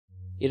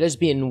It has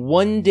been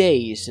 1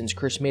 day since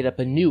Chris made up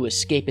a new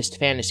escapist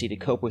fantasy to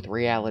cope with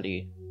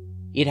reality.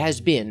 It has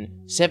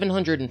been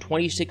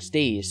 726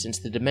 days since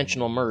the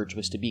dimensional merge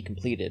was to be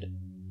completed.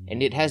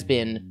 And it has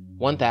been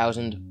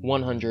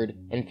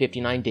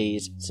 1,159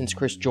 days since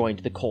Chris joined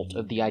the cult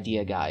of the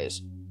Idea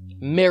Guys.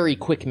 Merry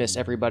Quickmas,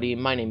 everybody.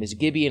 My name is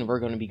GiBi, and we're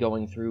going to be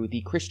going through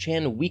the Chris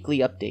Chan Weekly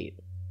Update.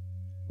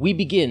 We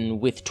begin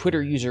with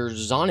Twitter user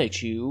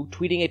Zonichu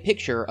tweeting a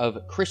picture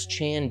of Chris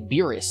Chan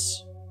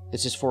Beerus.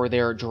 This is for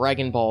their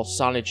Dragon Ball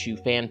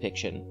Sonichu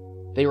fanfiction.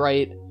 They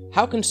write,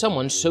 "How can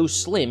someone so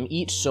slim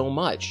eat so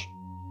much?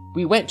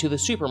 We went to the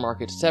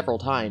supermarket several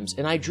times,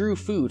 and I drew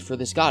food for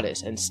this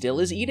goddess, and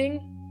still is eating?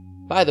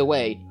 By the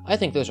way, I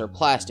think those are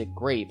plastic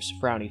grapes,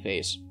 frowny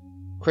face."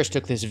 Chris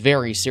took this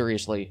very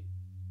seriously.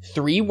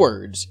 3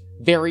 words: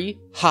 very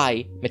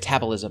high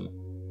metabolism.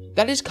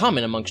 That is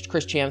common amongst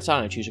Chris Chan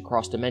Sonichus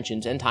across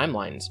dimensions and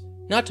timelines,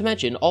 not to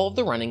mention all of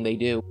the running they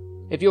do.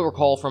 If you'll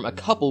recall from a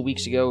couple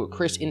weeks ago,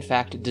 Chris in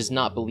fact does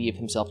not believe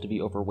himself to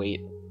be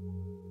overweight.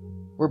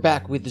 We're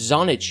back with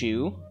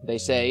Zonichu. They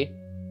say,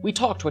 "We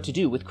talked what to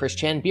do with Chris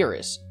Chan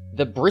Beerus,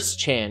 the Briss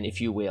Chan if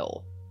you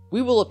will.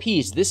 We will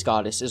appease this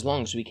goddess as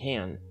long as we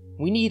can.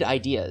 We need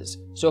ideas,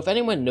 so if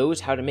anyone knows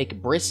how to make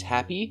Briss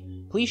happy,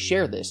 please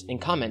share this and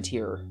comment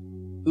here.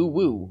 Ooh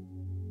woo."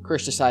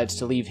 Chris decides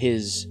to leave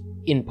his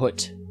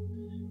input.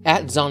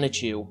 At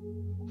Zonichu,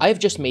 I have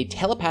just made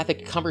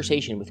telepathic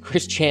conversation with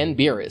Chris Chan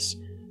Beerus,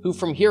 who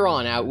from here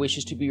on out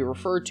wishes to be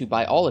referred to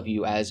by all of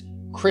you as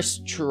Chris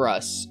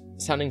Truss,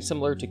 sounding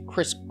similar to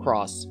Chris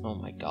Cross. Oh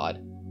my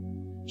god.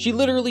 She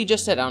literally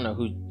just said, I don't know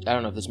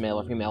if this is male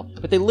or female,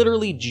 but they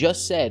literally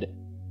just said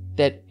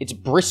that it's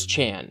Briss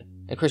Chan.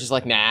 And Chris is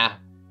like, nah,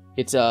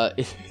 it's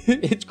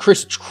it's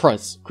Chris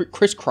Truss.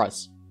 Chris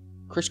Cruss.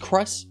 Chris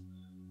Cruss?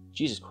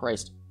 Jesus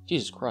Christ.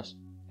 Jesus Christ.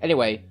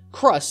 Anyway,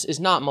 Cruss is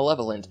not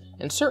malevolent,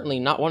 and certainly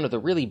not one of the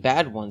really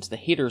bad ones the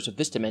haters of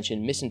this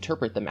dimension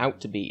misinterpret them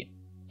out to be.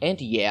 And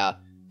yeah,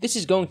 this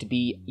is going to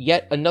be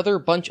yet another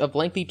bunch of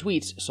lengthy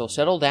tweets, so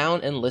settle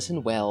down and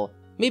listen well.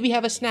 Maybe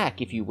have a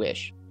snack if you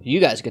wish. You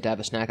guys get to have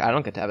a snack, I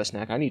don't get to have a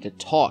snack, I need to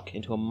talk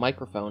into a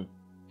microphone.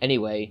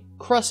 Anyway,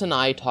 Cruss and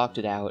I talked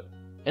it out,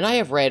 and I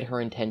have read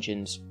her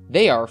intentions.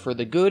 They are for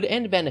the good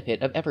and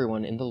benefit of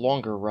everyone in the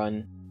longer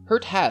run. Her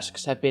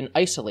tasks have been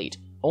isolate,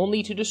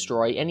 only to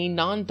destroy any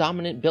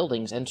non-dominant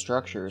buildings and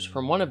structures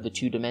from one of the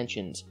 2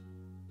 dimensions.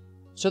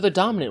 So the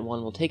dominant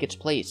one will take its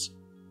place.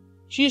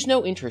 She has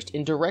no interest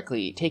in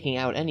directly taking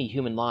out any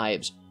human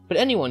lives, but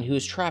anyone who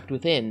is trapped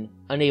within,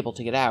 unable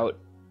to get out,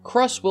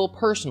 Cruss will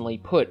personally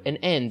put an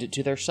end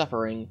to their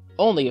suffering,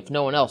 only if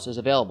no one else is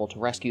available to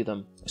rescue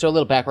them. So a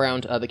little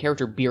background, the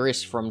character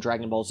Beerus from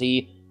Dragon Ball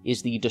Z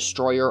is the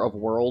destroyer of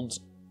worlds.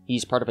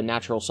 He's part of a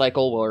natural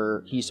cycle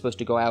where he's supposed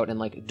to go out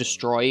and,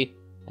 destroy,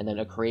 and then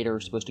a creator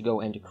is supposed to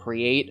go and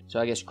create. So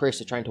I guess Chris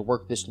is trying to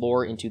work this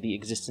lore into the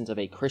existence of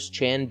a Chris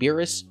Chan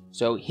Beerus.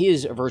 So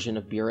his version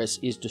of Beerus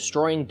is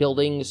destroying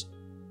buildings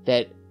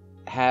that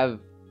have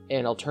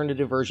an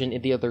alternative version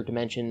in the other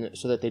dimension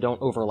so that they don't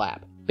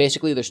overlap.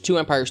 Basically, there's 2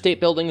 Empire State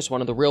Buildings,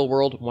 one in the real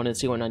world, one in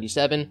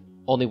C-197.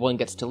 Only one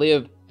gets to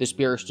live. This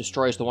Beerus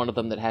destroys the one of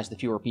them that has the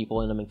fewer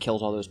people in them and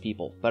kills all those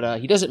people. But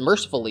he does it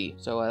mercifully,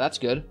 so that's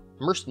good.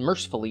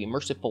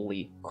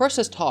 Mercifully. Cruss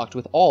has talked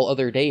with all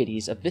other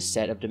deities of this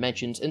set of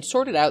dimensions and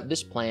sorted out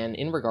this plan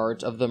in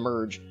regards of the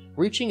merge,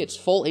 reaching its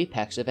full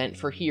apex event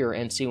for here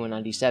and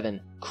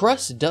C-197.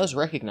 Cruss does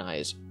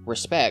recognize,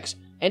 respects,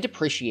 and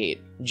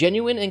appreciate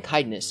genuine and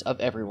kindness of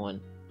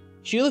everyone.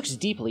 She looks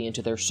deeply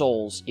into their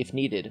souls, if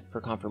needed, for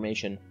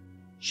confirmation.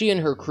 She and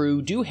her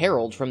crew do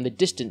herald from the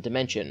distant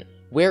dimension,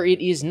 where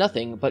it is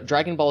nothing but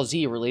Dragon Ball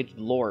Z-related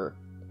lore,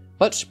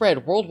 but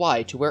spread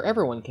worldwide to where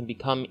everyone can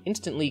become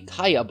instantly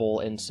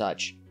kayable and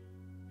such.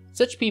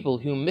 Such people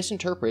who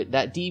misinterpret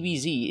that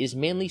DBZ is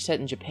mainly set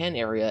in Japan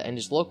area and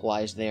is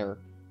localized there.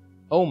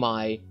 Oh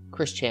my,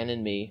 Chris Chan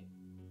and me.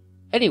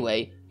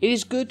 Anyway, it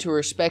is good to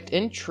respect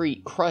and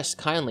treat Cruss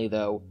kindly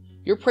though.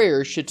 Your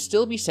prayers should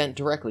still be sent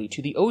directly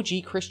to the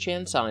OG Chris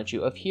Chan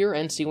Sonichu of here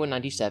and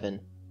C-197.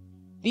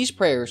 These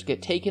prayers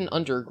get taken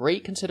under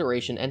great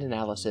consideration and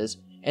analysis,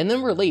 and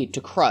then relayed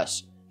to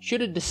Cruss,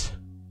 should a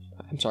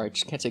I'm sorry, I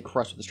just can't say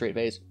Cruss with a straight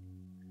face.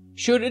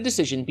 Should a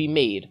decision be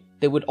made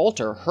that would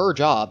alter her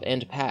job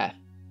and path.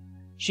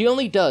 She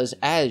only does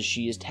as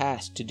she is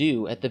tasked to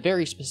do at the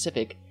very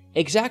specific,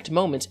 exact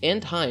moments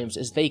and times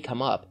as they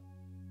come up.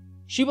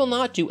 She will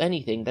not do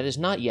anything that has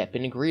not yet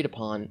been agreed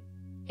upon,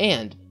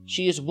 and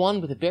she is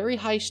one with very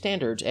high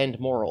standards and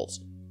morals,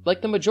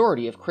 like the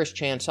majority of Chris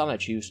Chan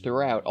Sonichus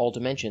throughout all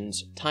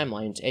dimensions,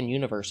 timelines, and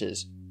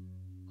universes.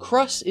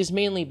 Cruss is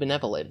mainly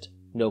benevolent,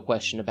 no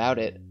question about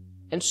it,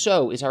 and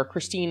so is our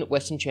Christine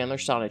Weston Chandler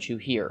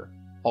Sonichu here.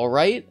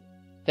 Alright?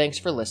 Thanks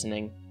for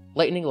listening.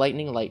 Lightning,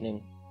 lightning,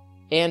 lightning.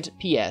 And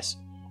P.S.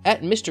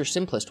 At Mr.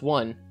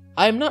 Simplest1,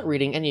 I am not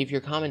reading any of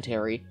your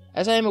commentary,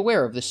 as I am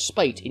aware of the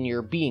spite in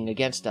your being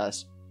against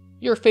us.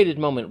 Your fated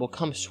moment will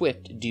come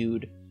swift,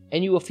 dude,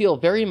 and you will feel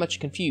very much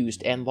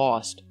confused and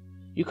lost.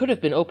 You could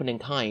have been open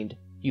and kind.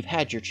 You've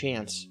had your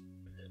chance.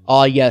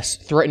 Ah yes,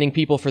 threatening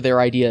people for their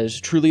ideas.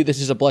 Truly this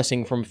is a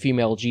blessing from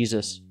female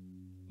Jesus.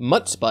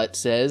 Mutsput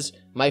says,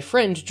 my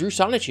friend drew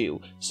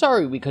Sonichu.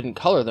 Sorry we couldn't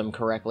color them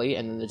correctly,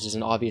 and this is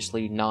an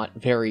obviously not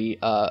very,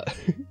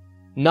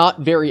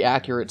 not very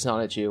accurate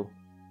Sonichu.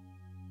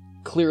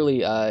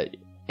 Clearly,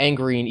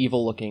 angry and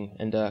evil looking,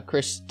 and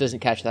Chris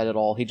doesn't catch that at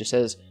all. He just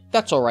says,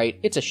 that's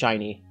alright, it's a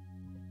shiny.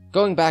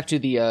 Going back to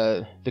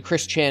the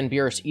Chris Chan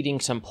Beerus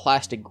eating some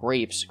plastic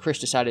grapes, Chris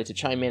decided to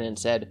chime in and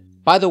said,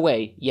 by the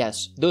way,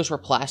 yes, those were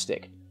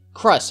plastic.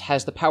 Crus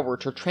has the power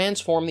to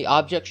transform the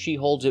object she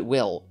holds at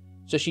will,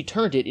 so she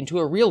turned it into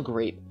a real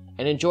grape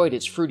and enjoyed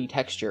its fruity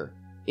texture.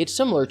 It's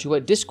similar to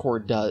what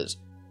Discord does.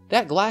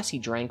 That glass he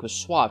drank was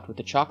swapped with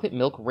the chocolate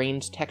milk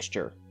rain's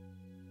texture.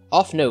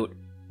 Off note,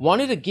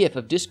 wanted a gif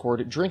of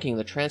Discord drinking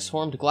the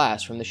transformed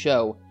glass from the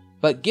show,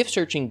 but GIF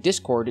searching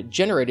Discord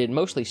generated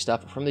mostly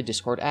stuff from the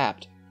Discord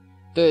app.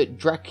 The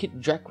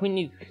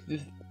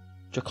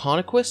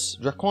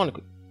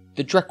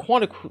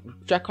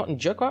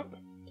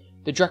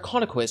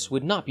Draconicus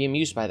would not be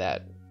amused by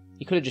that.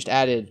 He could have just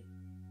added,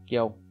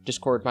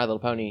 Discord My Little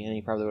Pony, and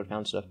he probably would have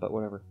found stuff, but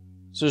whatever.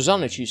 So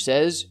Zonichu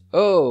says,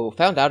 oh,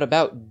 found out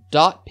about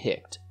Dot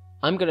Picked.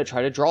 I'm gonna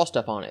try to draw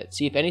stuff on it,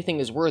 see if anything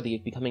is worthy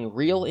of becoming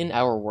real in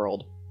our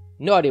world.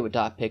 No idea what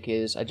Dot Pick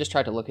is, I just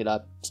tried to look it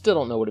up, still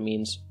don't know what it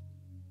means.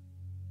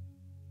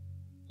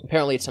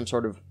 Apparently it's some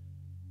sort of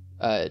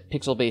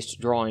pixel-based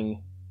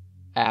drawing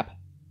app,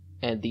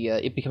 and the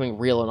it becoming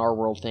real in our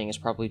world thing is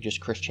probably just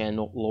Chris Chan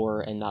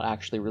lore and not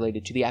actually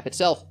related to the app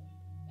itself.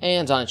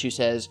 And Zonichu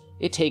says,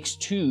 it takes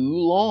too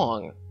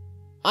long.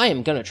 I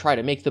am gonna try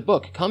to make the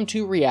book come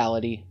to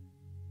reality.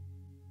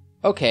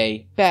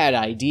 Okay, bad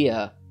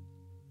idea.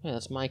 Yeah,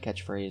 that's my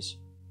catchphrase.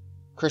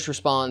 Chris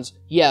responds,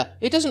 yeah,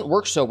 it doesn't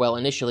work so well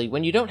initially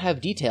when you don't have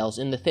details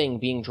in the thing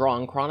being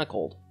drawn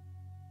chronicled.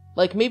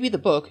 Like maybe the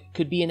book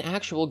could be an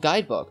actual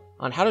guidebook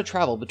on how to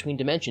travel between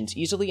dimensions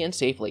easily and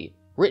safely,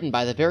 written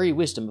by the very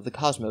wisdom of the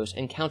cosmos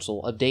and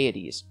council of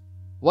deities.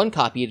 One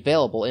copy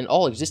available in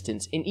all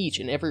existence in each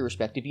and every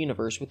respective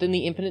universe within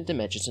the infinite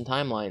dimensions and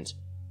timelines.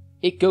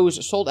 It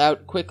goes sold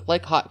out quick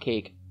like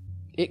hotcake.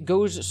 It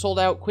goes sold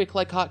out quick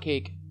like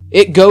hotcake.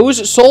 It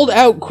goes sold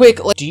out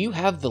quick like— Do you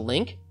have the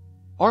link?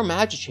 Our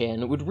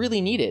Magichan would really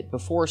need it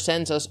before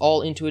sends us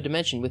all into a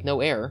dimension with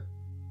no air.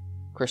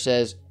 Chris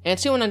says, and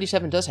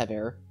C-197 does have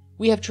air.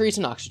 We have trees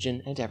and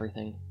oxygen and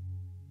everything.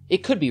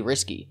 It could be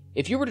risky.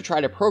 If you were to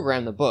try to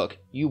program the book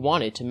you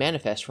wanted to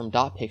manifest from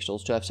dot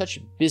pixels to have such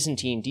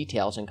Byzantine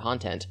details and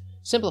content,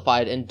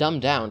 simplified and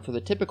dumbed down for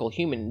the typical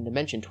human in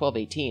Dimension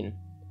 1218.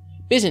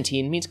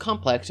 Byzantine means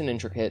complex and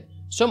intricate,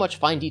 so much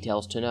fine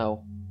details to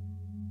know.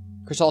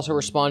 Chris also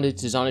responded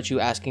to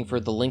Zonichu asking for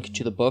the link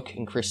to the book,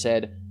 and Chris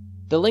said,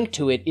 the link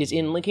to it is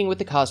in Linking with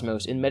the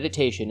Cosmos in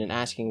meditation and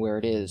asking where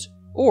it is.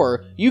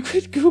 Or, you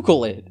could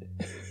Google it!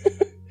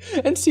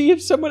 And see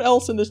if someone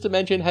else in this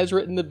dimension has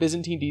written the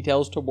Byzantine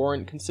details to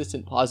warrant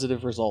consistent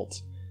positive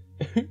results.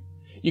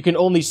 You can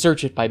only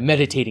search it by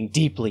meditating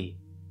deeply.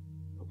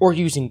 Or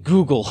using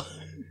Google.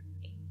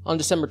 On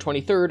December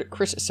 23rd,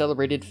 Chris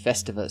celebrated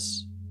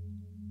Festivus.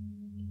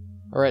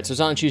 Alright, so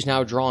Zonichu's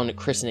now drawn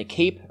Chris in a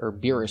cape, or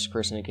Beerus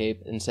Chris in a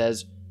cape, and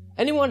says,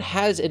 anyone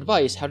has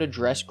advice how to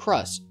dress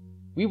Crus?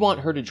 We want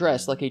her to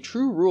dress like a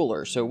true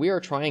ruler, so we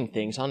are trying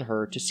things on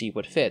her to see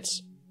what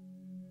fits.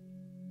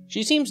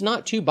 She seems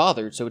not too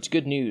bothered, so it's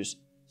good news.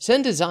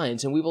 Send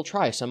designs and we will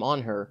try some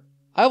on her.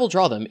 I will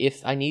draw them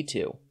if I need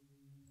to.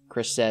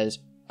 Chris says,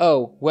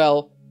 oh,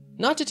 well,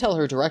 not to tell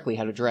her directly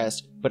how to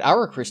dress, but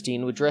our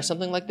Christine would dress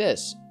something like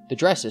this. The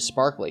dress is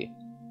sparkly.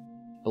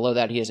 Below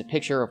that he has a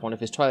picture of one of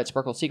his Twilight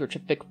Sparkle Secret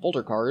Triptych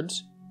folder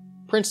cards.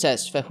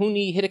 Princess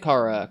Fahuni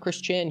Hidakara, Chris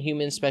Chan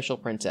Human Special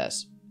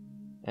Princess.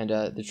 And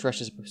the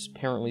dress is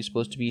apparently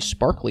supposed to be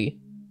sparkly.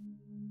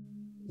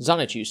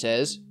 Zonichu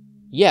says,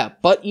 yeah,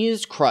 but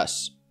is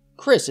Crus.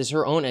 Chris is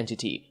her own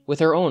entity, with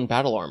her own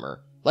battle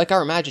armor. Like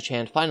our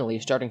Magichan finally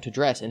starting to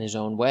dress in his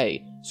own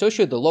way, so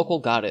should the local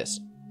goddess.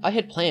 I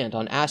had planned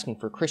on asking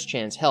for Chris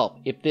Chan's help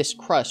if this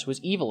Crus was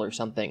evil or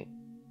something,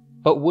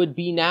 but would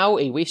be now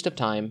a waste of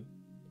time.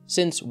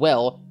 Since,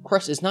 well,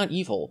 Crus is not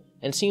evil,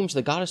 and seems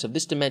the goddess of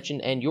this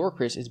dimension and your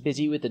Chris is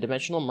busy with the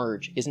dimensional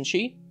merge, isn't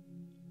she?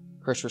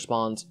 Chris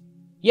responds,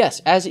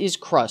 yes, as is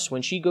Crus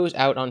when she goes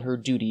out on her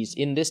duties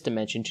in this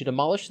dimension to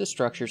demolish the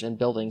structures and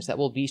buildings that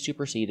will be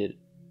superseded.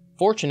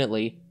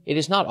 Fortunately, it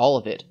is not all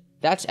of it.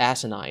 That's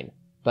asinine.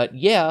 But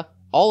yeah,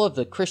 all of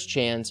the Chris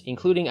Chans,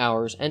 including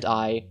ours and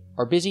I,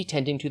 are busy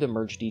tending to the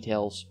merge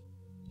details.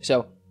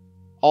 So,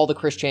 all the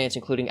Chris Chans,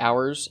 including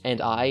ours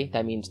and I,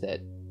 that means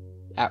that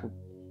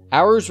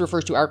ours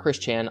refers to our Chris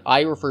Chan, I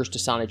refers to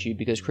Sonichu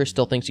because Chris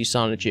still thinks he's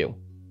Sonichu.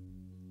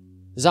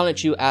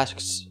 Zonichu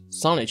asks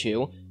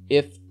Sonichu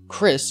if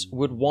Chris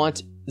would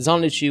want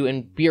Zonichu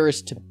and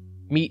Beerus to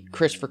meet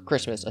Chris for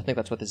Christmas. I think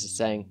that's what this is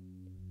saying.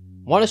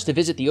 Want us to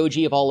visit the OG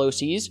of all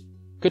OCs?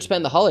 Could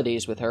spend the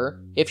holidays with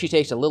her, if she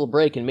takes a little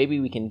break and maybe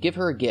we can give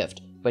her a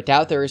gift, but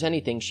doubt there is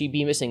anything she'd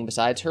be missing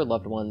besides her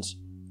loved ones.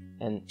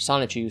 And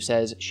Sonichu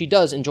says she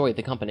does enjoy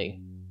the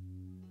company.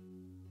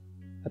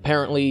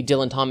 Apparently,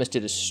 Dylan Thomas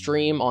did a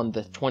stream on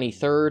the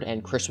 23rd,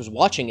 and Chris was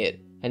watching it,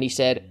 and he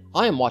said,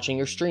 "I am watching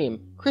your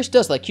stream. Chris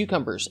does like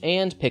cucumbers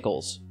and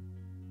pickles."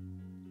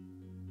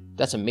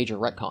 That's a major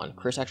retcon.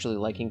 Chris actually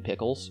liking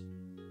pickles.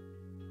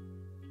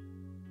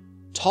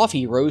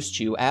 Toffee Rose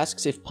Chew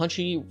asks if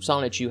Punchy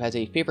Sonichu has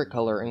a favorite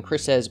color, and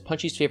Chris says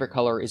Punchy's favorite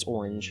color is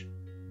orange.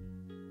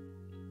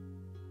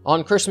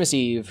 On Christmas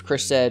Eve,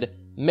 Chris said,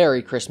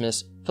 "Merry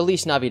Christmas,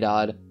 Feliz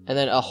Navidad," and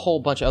then a whole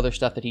bunch of other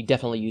stuff that he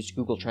definitely used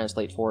Google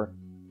Translate for.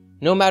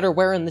 No matter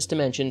where in this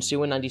dimension,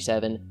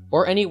 Siwa97,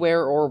 or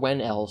anywhere or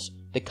when else,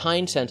 the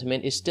kind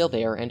sentiment is still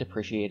there and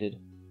appreciated.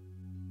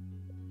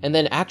 And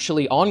then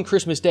actually on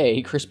Christmas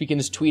Day, Chris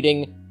begins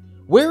tweeting,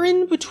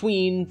 "Wherein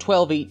between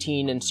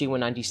 1218 and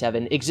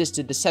Siwa97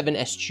 existed the 7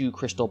 Eschew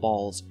crystal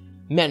balls,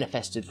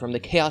 manifested from the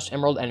Chaos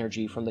Emerald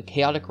energy from the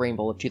chaotic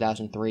rainbow of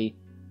 2003.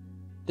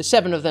 The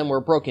 7 of them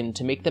were broken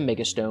to make the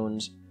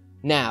Megastones,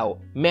 now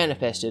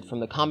manifested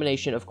from the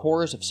combination of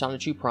cores of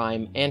Sonichu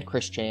Prime and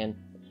Chris Chan.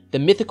 The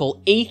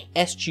mythical 8th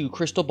Eschew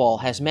crystal ball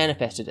has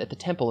manifested at the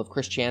temple of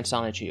Chris Chan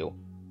Sonichu.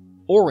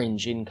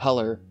 Orange in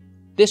color.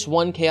 This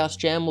one Chaos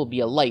Gem will be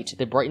a light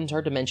that brightens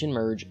our dimension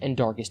merge and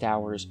darkest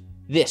hours.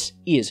 This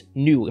is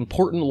new,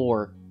 important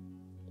lore.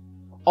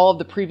 All of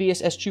the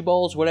previous Eschew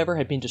balls, whatever,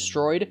 had been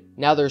destroyed.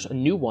 Now there's a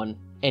new one,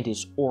 and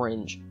it's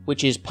orange,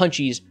 which is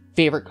Punchy's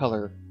favorite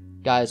color.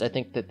 Guys, I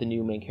think that the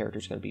new main character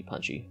is going to be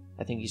Punchy.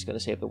 I think he's going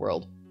to save the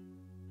world."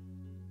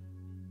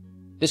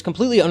 This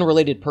completely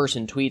unrelated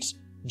person tweets,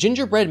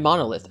 "Gingerbread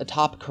monolith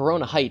atop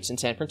Corona Heights in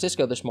San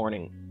Francisco this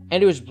morning,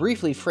 and it was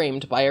briefly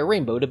framed by a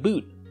rainbow to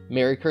boot.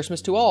 Merry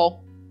Christmas to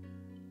all."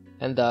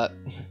 And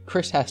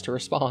Chris has to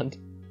respond,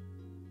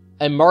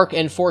 "A mark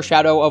and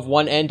foreshadow of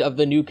one end of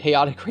the new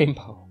chaotic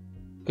rainbow."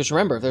 Because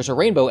remember, if there's a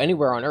rainbow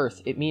anywhere on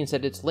Earth, it means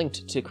that it's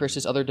linked to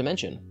Chris's other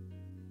dimension.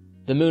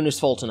 "The moon is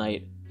full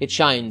tonight. It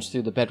shines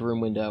through the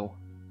bedroom window."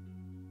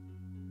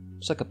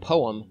 It's like a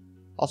poem.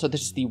 Also,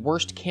 this is the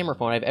worst camera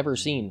phone I've ever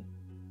seen.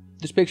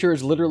 This picture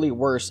is literally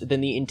worse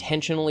than the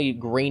intentionally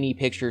grainy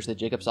pictures that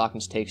Jacob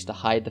Sawkins takes to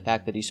hide the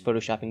fact that he's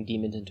photoshopping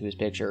demons into his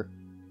picture.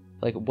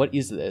 Like, what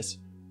is this?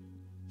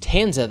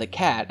 Tanza the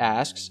cat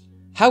asks,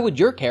 "How would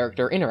your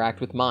character interact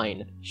with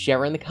mine?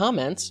 Share in the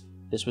comments."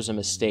 This was a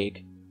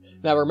mistake.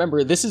 Now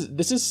remember, this is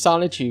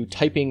Sonichu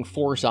typing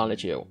for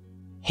Sonichu.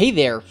 "Hey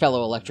there,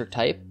 fellow electric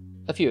type."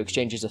 A few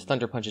exchanges of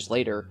thunder punches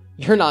later,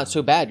 "You're not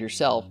so bad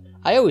yourself.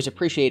 I always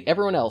appreciate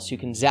everyone else who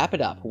can zap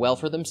it up well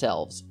for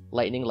themselves.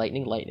 Lightning,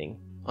 lightning, lightning."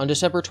 On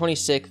December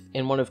 26th,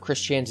 in one of Chris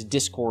Chan's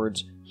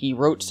Discords, he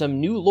wrote some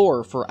new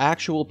lore for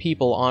actual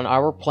people on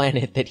our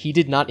planet that he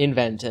did not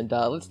invent, and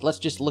let's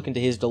just look into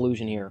his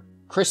delusion here.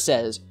 Chris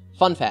says,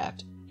 "Fun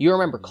fact, you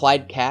remember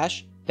Clyde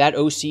Cash, that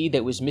OC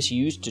that was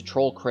misused to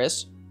troll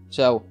Chris?"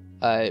 So,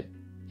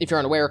 if you're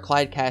unaware,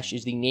 Clyde Cash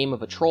is the name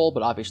of a troll,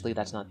 but obviously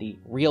that's not the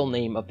real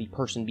name of the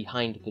person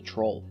behind the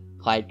troll.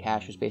 Clyde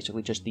Cash was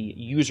basically just the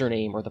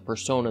username or the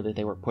persona that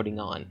they were putting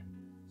on.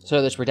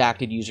 So this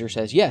redacted user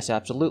says, "Yes,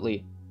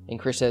 absolutely." And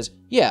Chris says,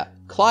 "Yeah,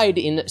 Clyde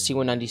in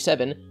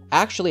C197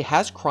 actually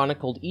has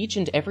chronicled each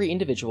and every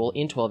individual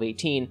in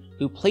 1218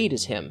 who played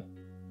as him.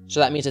 So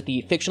that means that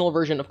the fictional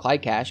version of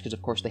Clyde Cash, because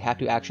of course they have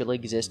to actually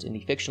exist in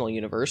the fictional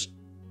universe,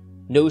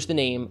 knows the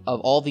name of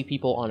all the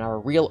people on our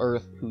real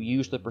Earth who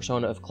used the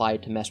persona of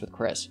Clyde to mess with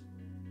Chris.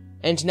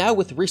 And now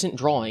with recent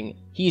drawing,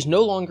 he's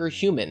no longer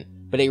human,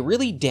 but a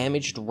really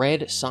damaged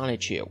red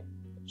Sonichu.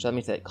 So that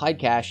means that Clyde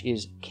Cash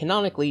is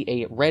canonically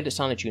a red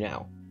Sonichu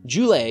now.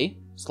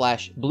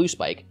 Jule/Blue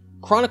Spike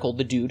chronicled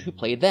the dude who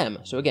played them.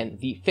 So again,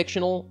 the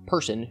fictional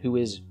person who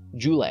is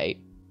Jule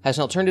has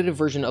an alternative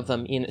version of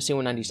them in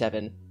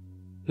C197,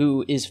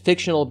 who is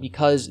fictional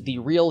because the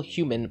real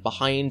human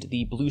behind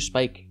the Blue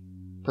Spike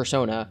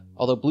persona,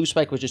 although Blue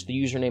Spike was just the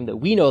username that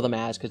we know them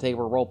as because they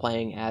were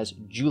role-playing as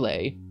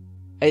Jule,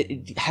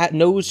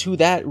 knows who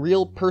that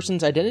real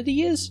person's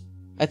identity is?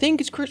 I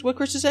think it's what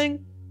Chris is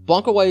saying?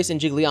 Blanca Weiss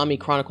and Gigliami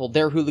chronicled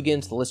their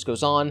hooligans, the list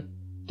goes on.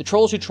 The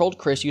trolls who trolled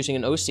Chris using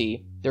an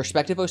OC, their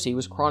respective OC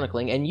was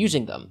chronicling and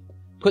using them.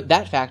 Put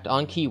that fact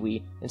on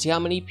Kiwi and see how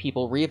many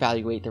people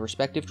reevaluate their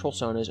respective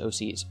trollsona's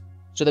OCs.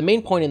 So the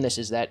main point in this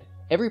is that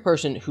every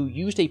person who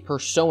used a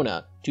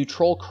persona to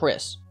troll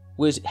Chris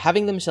was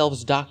having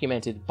themselves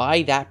documented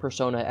by that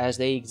persona as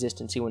they exist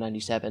in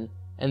C197,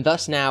 and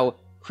thus now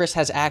Chris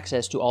has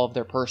access to all of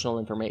their personal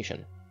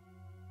information.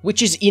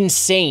 Which is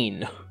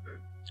insane!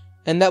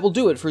 And that will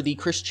do it for the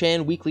Chris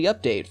Chan weekly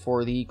update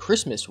for the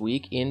Christmas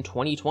week in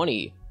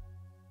 2020.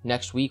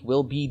 Next week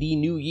will be the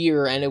new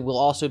year, and it will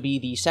also be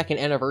the second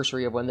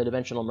anniversary of when the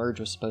dimensional merge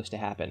was supposed to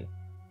happen.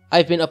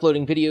 I've been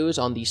uploading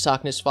videos on the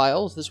Sockness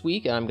files this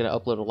week, and I'm going to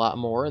upload a lot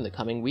more in the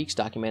coming weeks,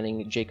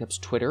 documenting Jacob's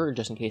Twitter,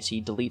 just in case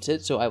he deletes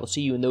it, so I will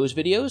see you in those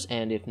videos,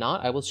 and if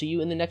not, I will see you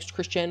in the next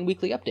Chris Chan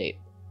weekly update.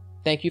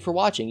 Thank you for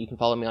watching. You can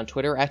follow me on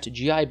Twitter at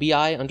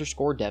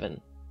GiBi_Devin.